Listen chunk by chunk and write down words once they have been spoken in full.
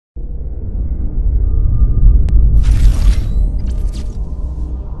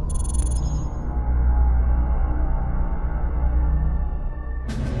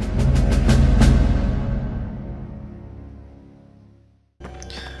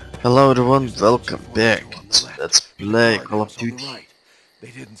Hello everyone, welcome back to Let's Play Call of Duty. Right. They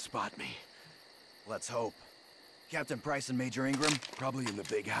didn't spot me. Let's hope. Captain Price and Major Ingram, probably in the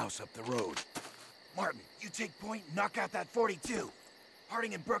big house up the road. Martin, you take point and knock out that 42.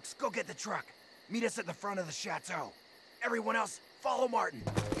 Harding and Brooks, go get the truck. Meet us at the front of the chateau. Everyone else, follow Martin.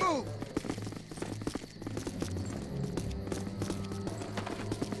 Move!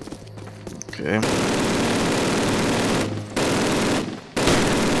 Okay.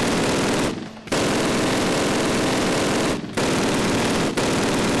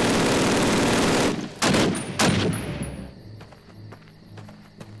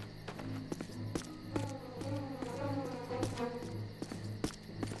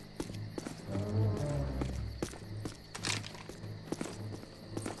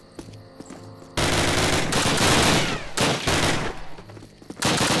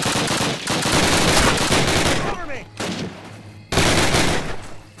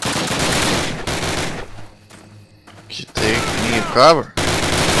 You take me cover.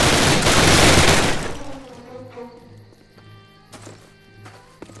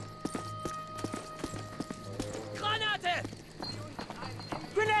 Granate!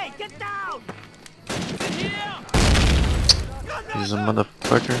 Grenade, get down! Here! He's a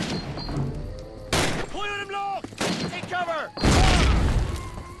motherfucker. Hol ihn im Loch! Take cover!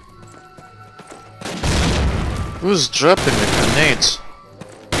 Who's dropping the grenades?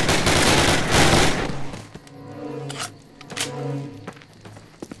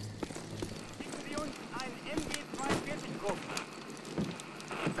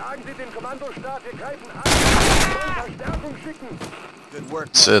 Sagen Sie dem Kommandostab, wir greifen an. Verstärkung schicken. Good work,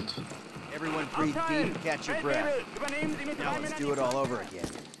 That's Martin. it. Everyone breathe deep and catch your breath. Übernehmen Sie mit Now let's do it all over again.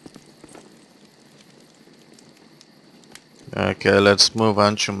 Okay, let's move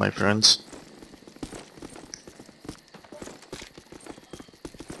on to my friends.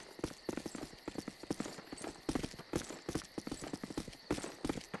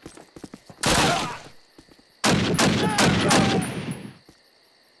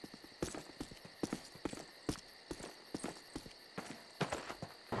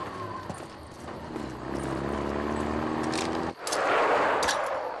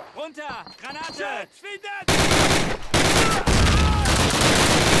 Runter! Granate! Schwindet!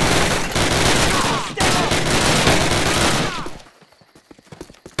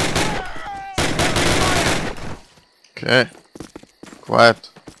 Okay. Quiet.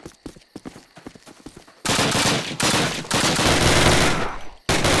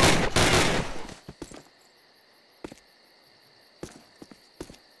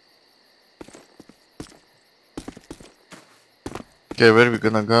 Okay, where are we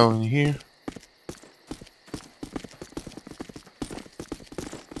gonna go in here?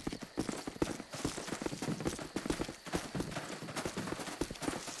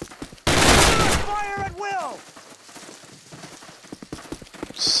 Fire at will!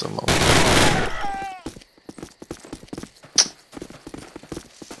 Some of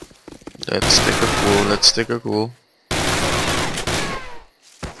Let's take a cool, let's take a cool.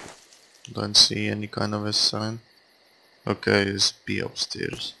 Don't see any kind of a sign. Okay, it's B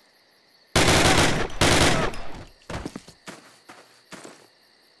upstairs.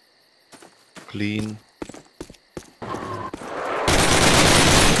 Clean.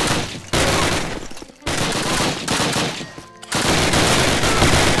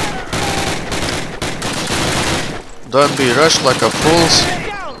 Don't be rushed like a fools.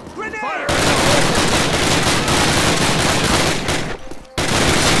 Down! Grenade!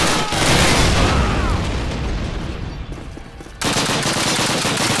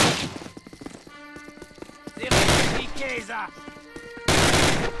 Die Käse!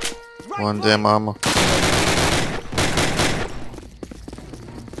 One damn armor.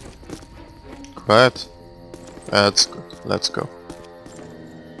 Quiet. That's good. Let's go.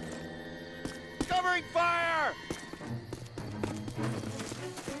 Covering fire!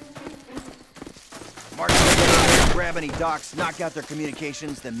 Martin, get over there, grab any docks, knock out their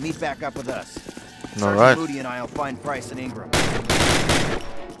communications, then meet back up with us. Sergeant Alright. Moody and I'll find Price and Ingram.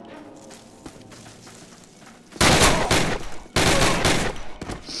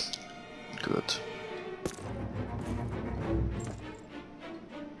 Good.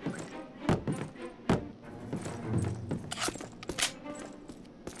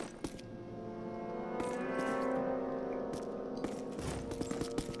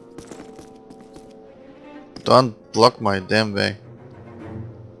 Don't block my damn way.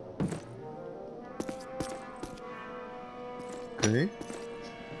 Okay.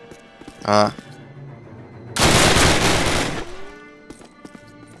 Ah.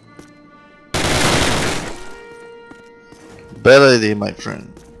 Bad idea, my friend.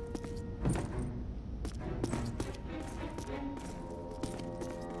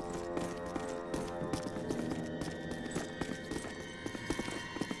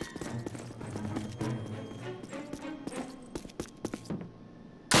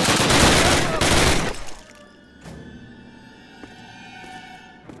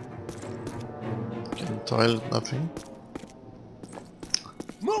 toilet, nothing.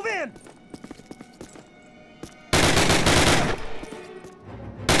 Move in!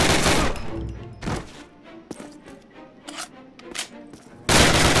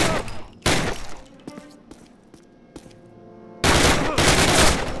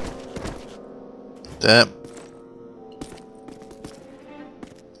 Damn.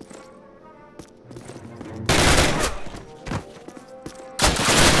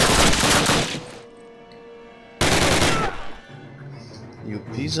 You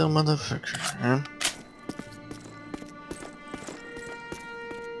piece of motherfucker, huh?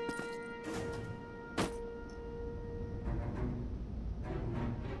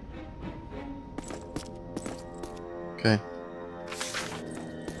 Okay.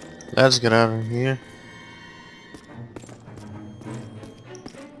 Let's get out of here.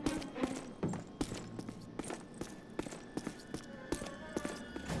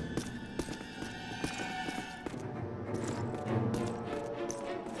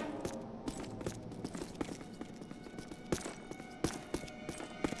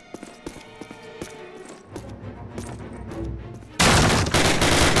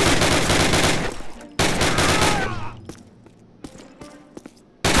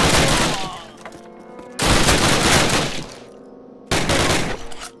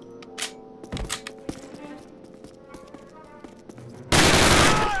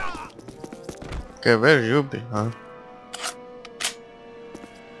 Okay, where you be, huh?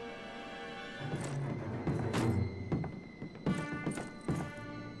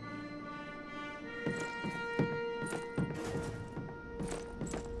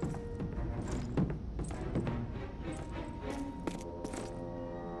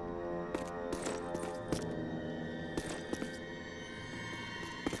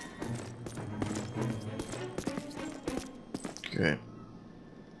 Okay.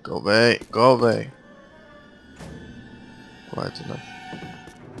 Go away, go away. Quite enough.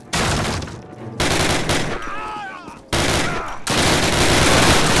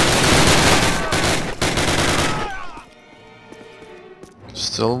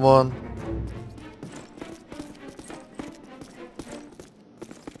 Still one.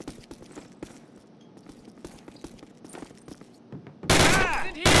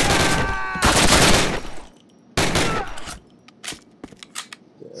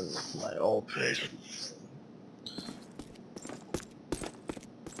 There's my old place.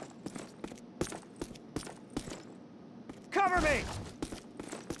 Cover me!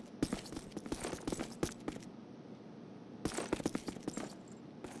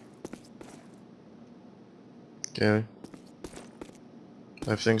 Okay.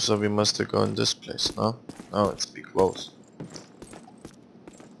 I think so, we must go in this place, no? No, it's be close.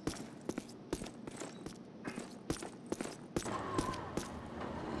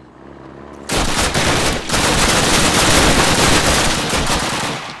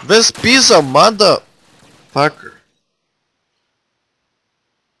 This piece of motherfucker.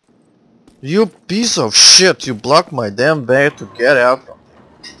 You piece of shit, you blocked my damn way to get out from.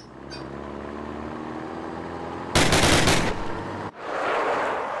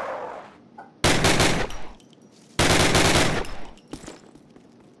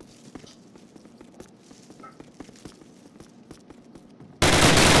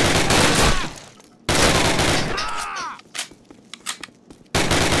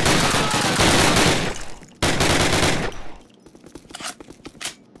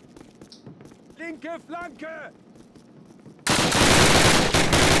 Linke Flanke!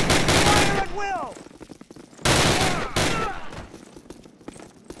 Fire at will!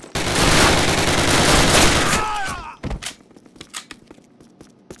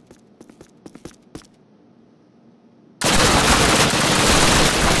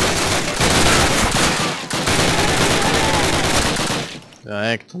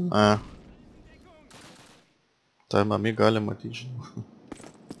 Eik tu, na. Tai mami gali matyti, žinau.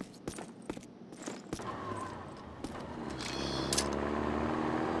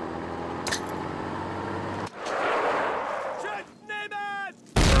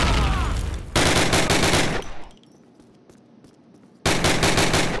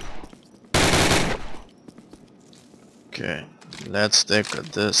 Okay, let's take a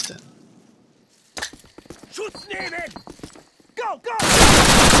this then. Schutz nehmen! Go, go!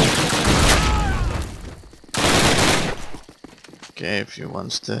 Okay, if you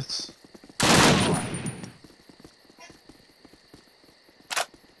want that.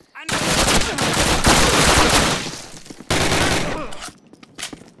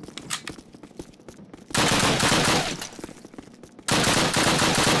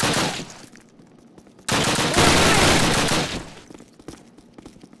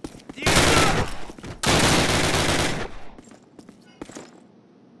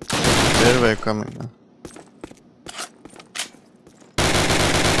 Freeway coming now.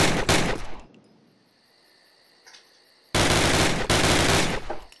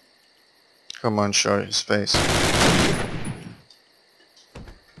 Come on, show his face.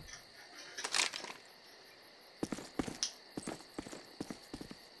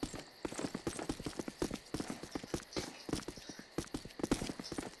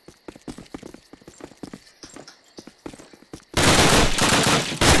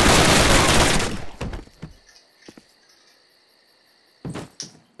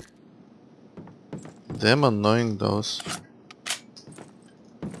 Damn annoying those.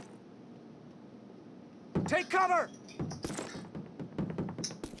 Take cover!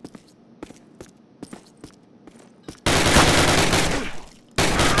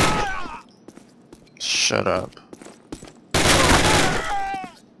 Shut up.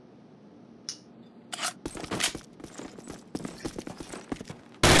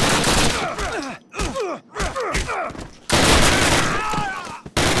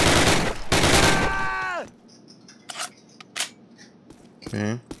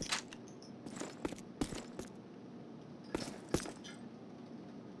 Okay.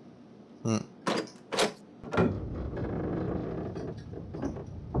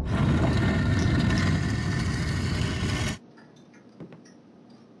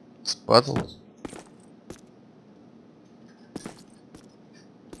 It's bottles.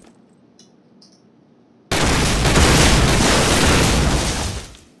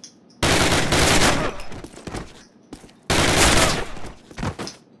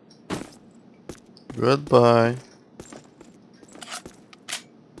 Goodbye.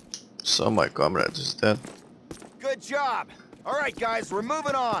 So my comrade is dead. Good job. All right, guys, we're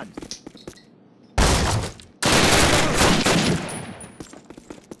moving on.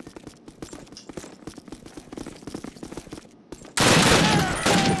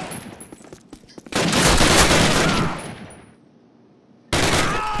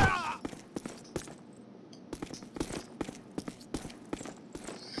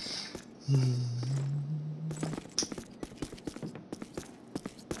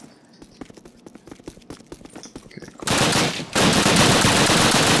 Okay, cool.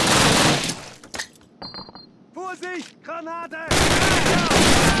 Vorsicht! Granate!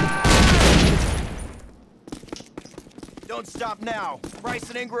 Don't stop now. Bryce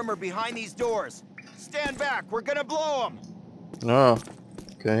and Ingram are behind these doors. Stand back. We're gonna blow them. Oh,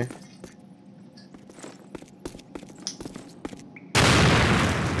 okay.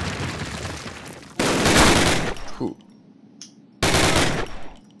 Whew.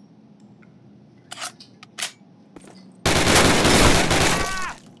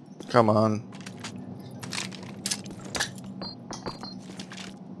 Come on.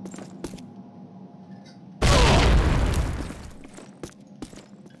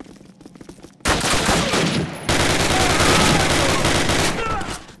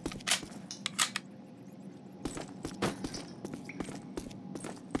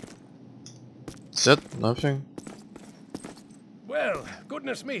 Is that nothing? Well,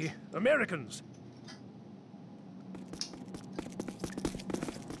 goodness me, Americans.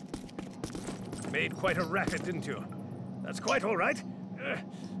 Made quite a racket, didn't you? That's quite all right.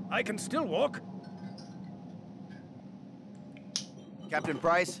 I can still walk. Captain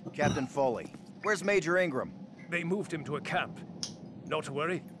Price, Captain Foley. Where's Major Ingram? They moved him to a camp. Not to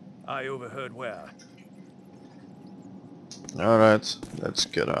worry, I overheard where. Alright, let's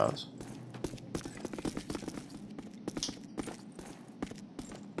get out.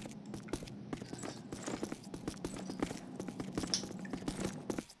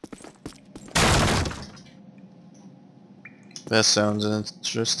 That sounds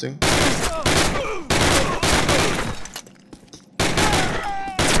interesting.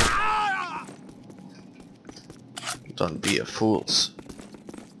 Don't be a fools.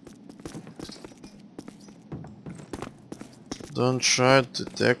 Don't try to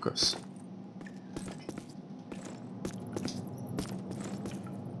attack us.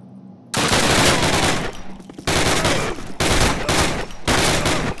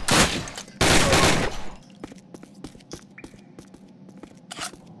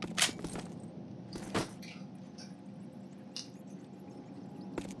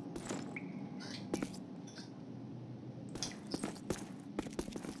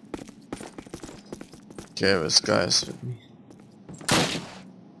 Okay, this guy's with me.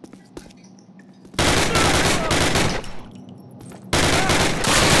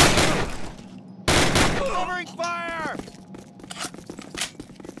 Covering fire!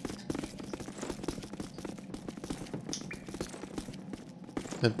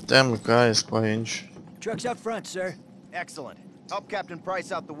 That damn guy is quite injured. Truck's up front, sir. Excellent. Help Captain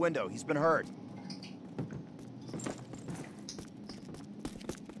Price out the window. He's been hurt.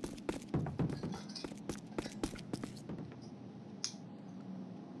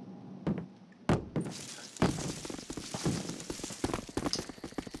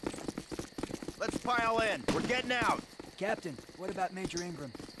 Let's pile in. We're getting out. Captain, what about Major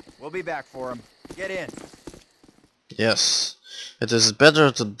Ingram? We'll be back for him. Get in. Yes, it is better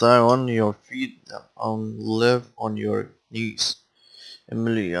to die on your feet than live on your knees.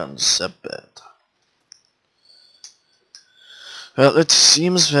 Emilian Seppet. Well, it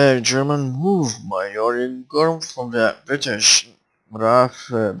seems the German moved Major Ingram from the British RAF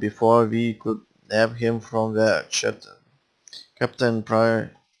before we could nab him from the Chetan. Captain Price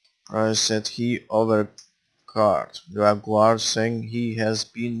said he overcard the guard, saying he has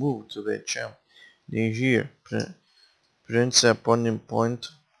been moved to the champ. Niger. Prince upon point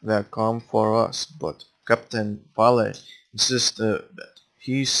will come for us, but Captain Valle insisted that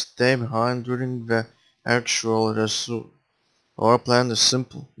he stay behind during the actual rescue. Our plan is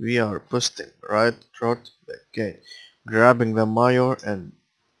simple. We are busting right through the gate, grabbing the Major and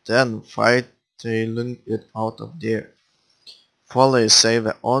then fightailing it out of there. Valle say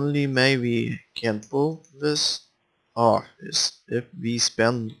the only way we can pull this off is if we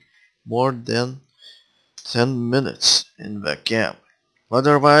spend more than 10 minutes in the camp.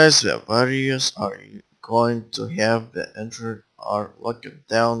 Otherwise, the Bavarians are going to have the entry are locked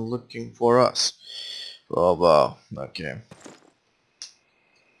down looking for us. Oh wow, okay.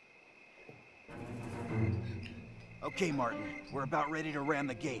 Okay, Martin. We're about ready to ram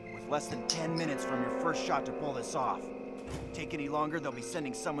the gate, with less than 10 minutes from your first shot to pull this off. Take any longer, they'll be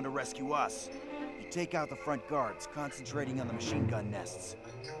sending someone to rescue us. You take out the front guards, concentrating on the machine gun nests.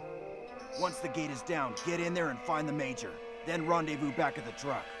 Once the gate is down, get in there and find the Major. Then rendezvous back at the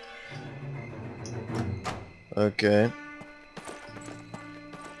truck. Okay.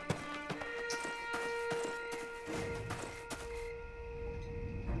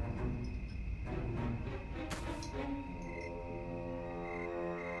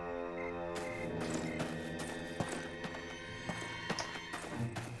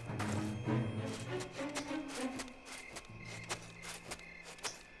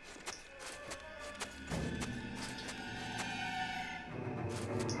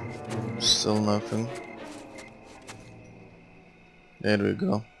 Still nothing. There we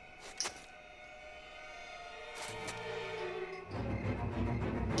go.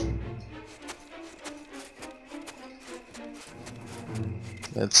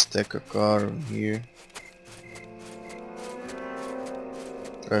 Let's take a car here.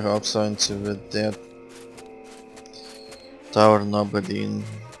 I hope so into with that tower, nobody in.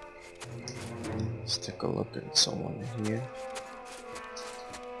 Let's take a look at someone here.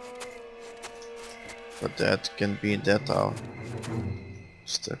 But that can be in that tower.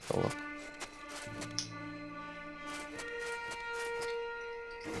 Let's take a look.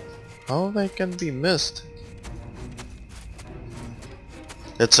 How they can be missed?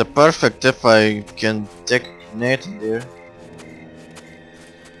 It's a perfect if I can take Nate there.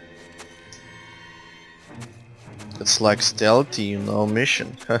 It's like stealthy, you know,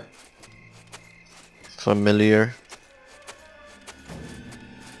 mission. Familiar.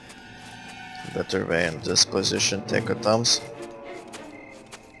 Better way in this position, take a thumbs.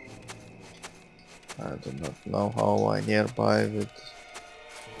 I do not know how I nearby with.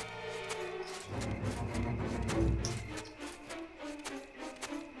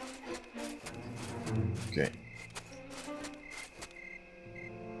 Okay.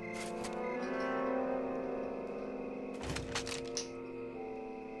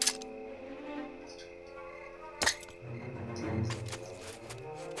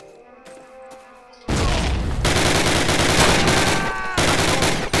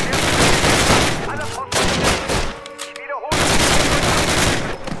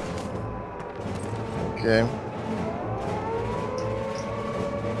 Okay.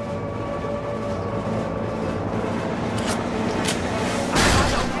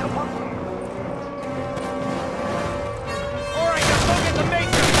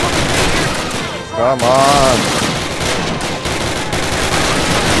 Come on.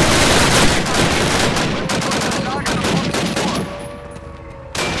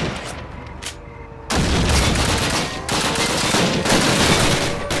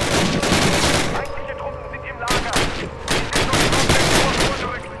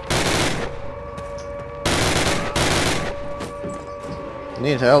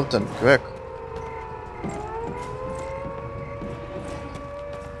 Need help and quick.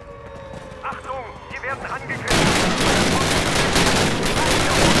 Achtung, die werden angegriffen.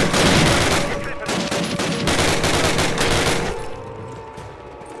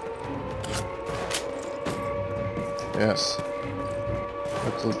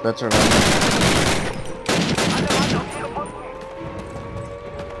 Still better than Alle Mann auf ihre Posten!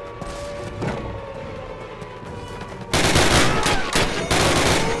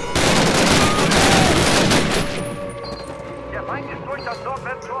 Der Feind ist durch das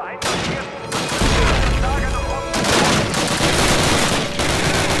Nordwesttor einmarschiert. Das Lager noch offen.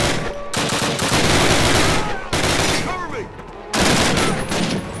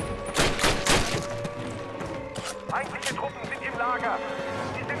 Feindliche Truppen sind im Lager.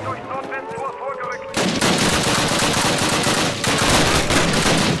 Sie sind durch Nordwesttor vorgerückt.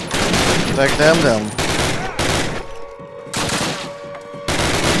 Take them down.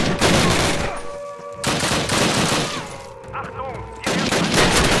 Achtung, wir werden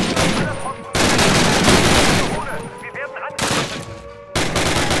angegriffen. Alle Posten. Wir werden angegriffen.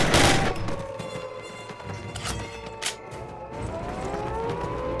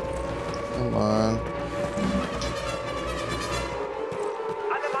 Come on.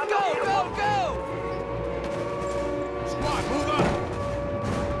 Alle Mann auf ihre Posten. Squad, move up!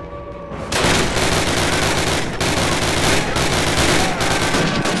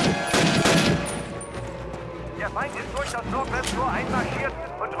 Der Feind ist durch das Nordwesttor einmarschiert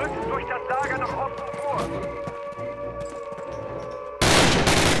und rückt durch das Lager nach Osten vor.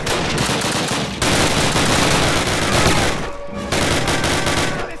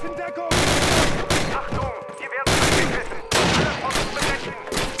 Alles in Deckung! Achtung, wir werden angegriffen. Alle Posten besetzen.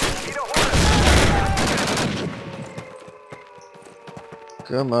 Ich wiederhole.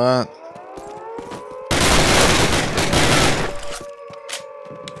 Come on.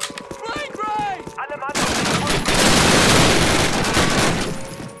 Alle Mann auf ihre Posten.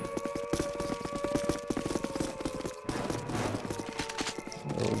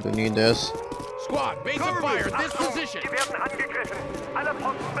 Oh, we need this. Squad, base of fire at this Achtung, position! wir werden angegriffen. Alle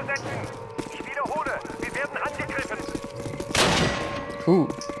Posten besetzen. Ich wiederhole, wir werden angegriffen. Cool.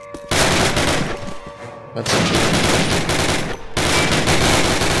 That's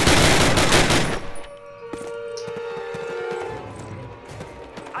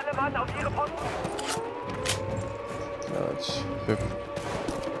Alle Mann auf ihre Posten. that's 50.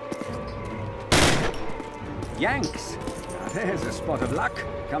 Yanks! Now there's a spot of luck.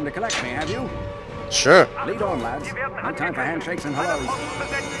 Come to collect me, have you? Sure. Lead on, lads. Wir werden No time for angegriffen. handshakes and Alle hellos. Posten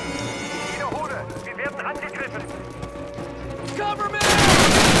besetzen. Ich wiederhole, wir werden angegriffen. Cover me!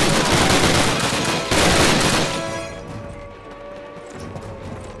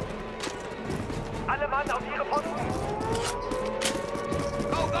 Alle Mann auf ihre Posten.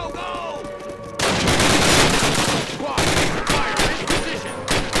 Go, go, go! Squad, base of fire at this position!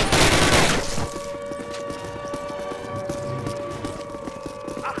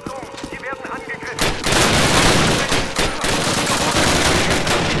 Achtung, sie werden angegriffen.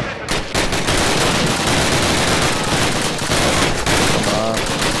 Come on.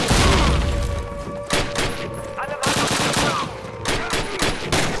 Alle Mann auf ihre Posten.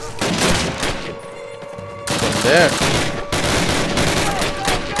 From there.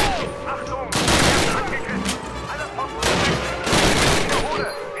 Achtung, wir werden angegriffen. Alle Posten besetzen. Ich wiederhole,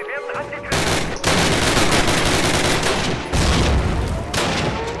 wir werden angegriffen.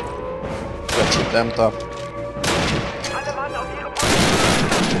 That's it, damn tough. Alle Mann auf ihre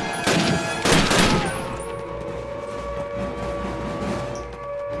Posten.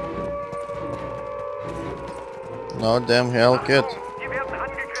 No damn hell, kid. Achtung, wir werden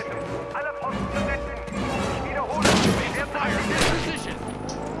angegriffen. Alle Posten besetzen. Ich wiederhole, wir werden Fire at angegriffen. this position!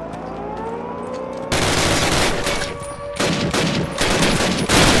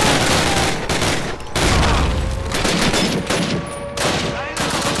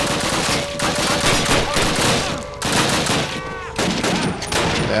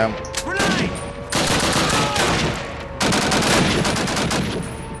 Damn. Grenade!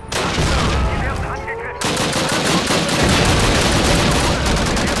 Wir werden angegriffen.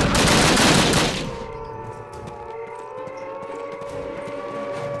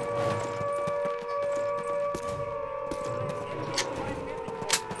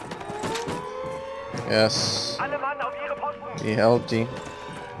 Yes. Alle Mann auf ihre Posten. Be healthy.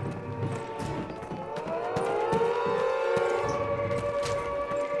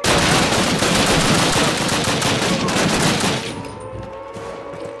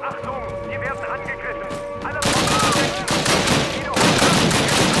 Achtung, wir werden angegriffen. Alle Posten besetzen. Ich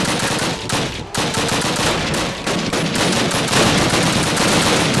wiederhole.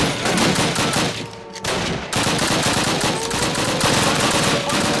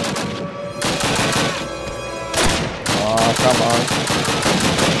 Oh, come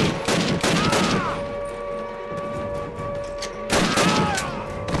on.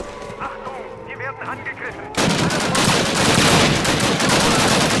 Achtung, wir werden angegriffen. Alle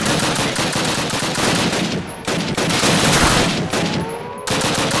Posten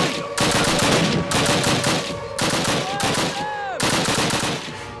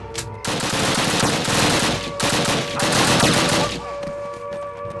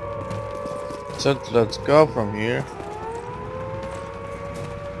So let's go from here.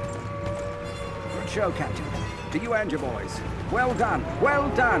 Good show, Captain. To you and your boys. Well done. Well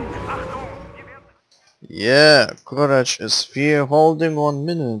done. Achtung! Wir werden... Yeah, courage is fear holding on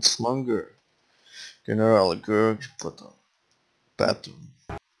minutes longer. General Gurg Patton.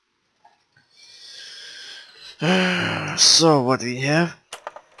 So what we have?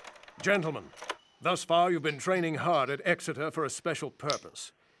 Gentlemen, thus far you've been training hard at Exeter for a special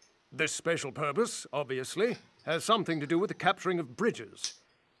purpose. This special purpose, obviously, has something to do with the capturing of bridges.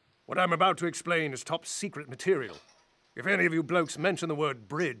 What I'm about to explain is top secret material. If any of you blokes mention the word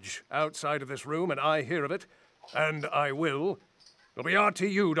bridge outside of this room and I hear of it, and I will, it'll be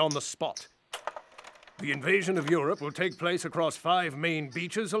RTU'd on the spot. The invasion of Europe will take place across 5 main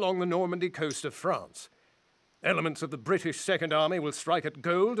beaches along the Normandy coast of France. Elements of the British Second Army will strike at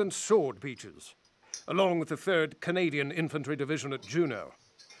Gold and Sword beaches, along with the 3rd Canadian Infantry Division at Juno.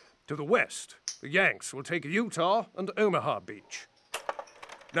 To the west, the Yanks will take Utah and Omaha Beach.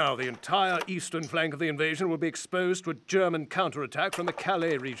 Now, the entire eastern flank of the invasion will be exposed to a German counterattack from the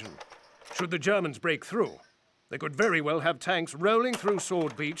Calais region. Should the Germans break through, they could very well have tanks rolling through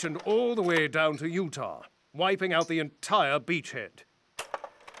Sword Beach and all the way down to Utah, wiping out the entire beachhead.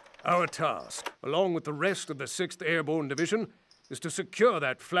 Our task, along with the rest of the 6th Airborne Division, is to secure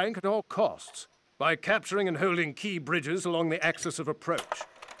that flank at all costs by capturing and holding key bridges along the axis of approach.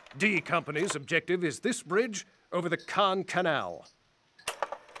 D Company's objective is this bridge over the Caen Canal.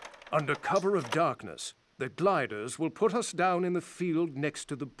 Under cover of darkness, the gliders will put us down in the field next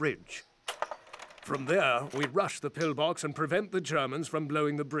to the bridge. From there, we rush the pillbox and prevent the Germans from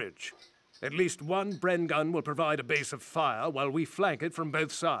blowing the bridge. At least one Bren gun will provide a base of fire while we flank it from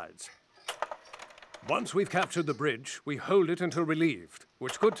both sides. Once we've captured the bridge, we hold it until relieved,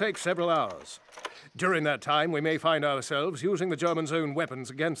 which could take several hours. During that time, we may find ourselves using the Germans' own weapons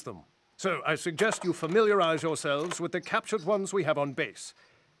against them. So I suggest you familiarize yourselves with the captured ones we have on base.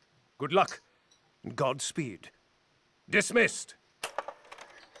 Good luck, and Godspeed. Dismissed.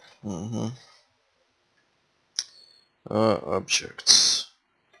 Objects.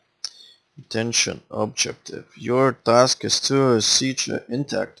 Attention, objective. Your task is to siege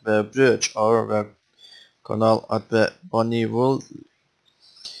intact the bridge or the canal at the Bonneville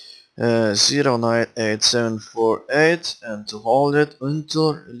 098748 and to hold it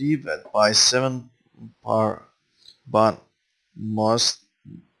until relieved by 7 par ban, most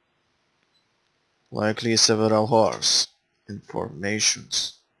likely several hours.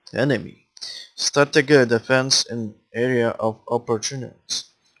 Informations. Enemy. Strategic defense in area of opportunities.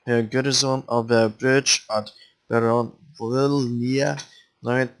 A garrison of the bridge at Bavarian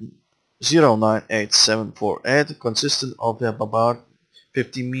 098748 consisted of a Bavarian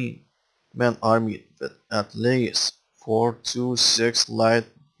 50 men army with at least 426 light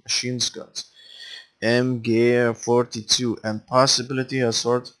machine guns, MG42 and possibility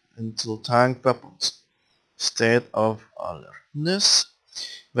assault into tank weapons. State of alertness.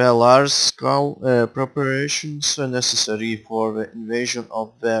 The large-scale preparations necessary for the invasion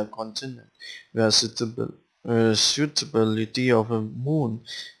of the continent, the suitability of a moon,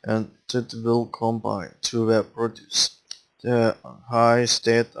 and it will combine to produce the high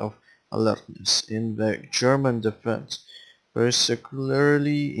state of alertness in the German defense,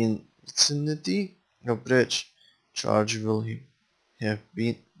 particularly in vicinity of bridge. Charge will have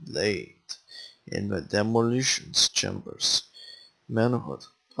been laid in the demolition chambers. Manhood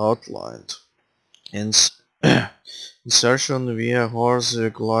outlined. Insertion via horse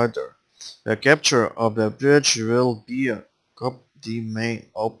glider. The capture of the bridge will be a the main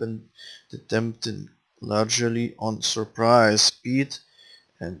open attempted largely on surprise, speed,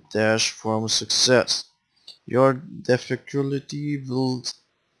 and dash from success. Your difficulty will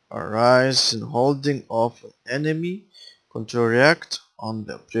arise in holding off an enemy counterattack on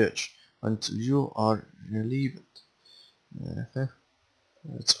the bridge until you are relieved.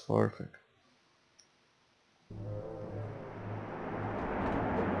 It's perfect.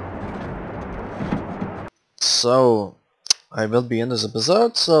 So I will be in this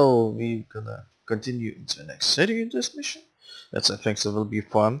episode, so we gonna continue into the next city in this mission. I think it will be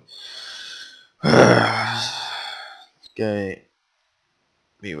fun. Okay,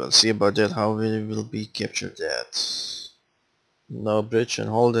 we will see about that, how we will be captured that. No bridge and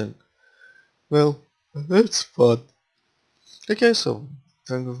holding. Well, that's fun. Okay, so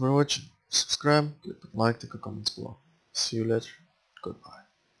thank you for watching. Subscribe, click like, comment below. See you later. Goodbye.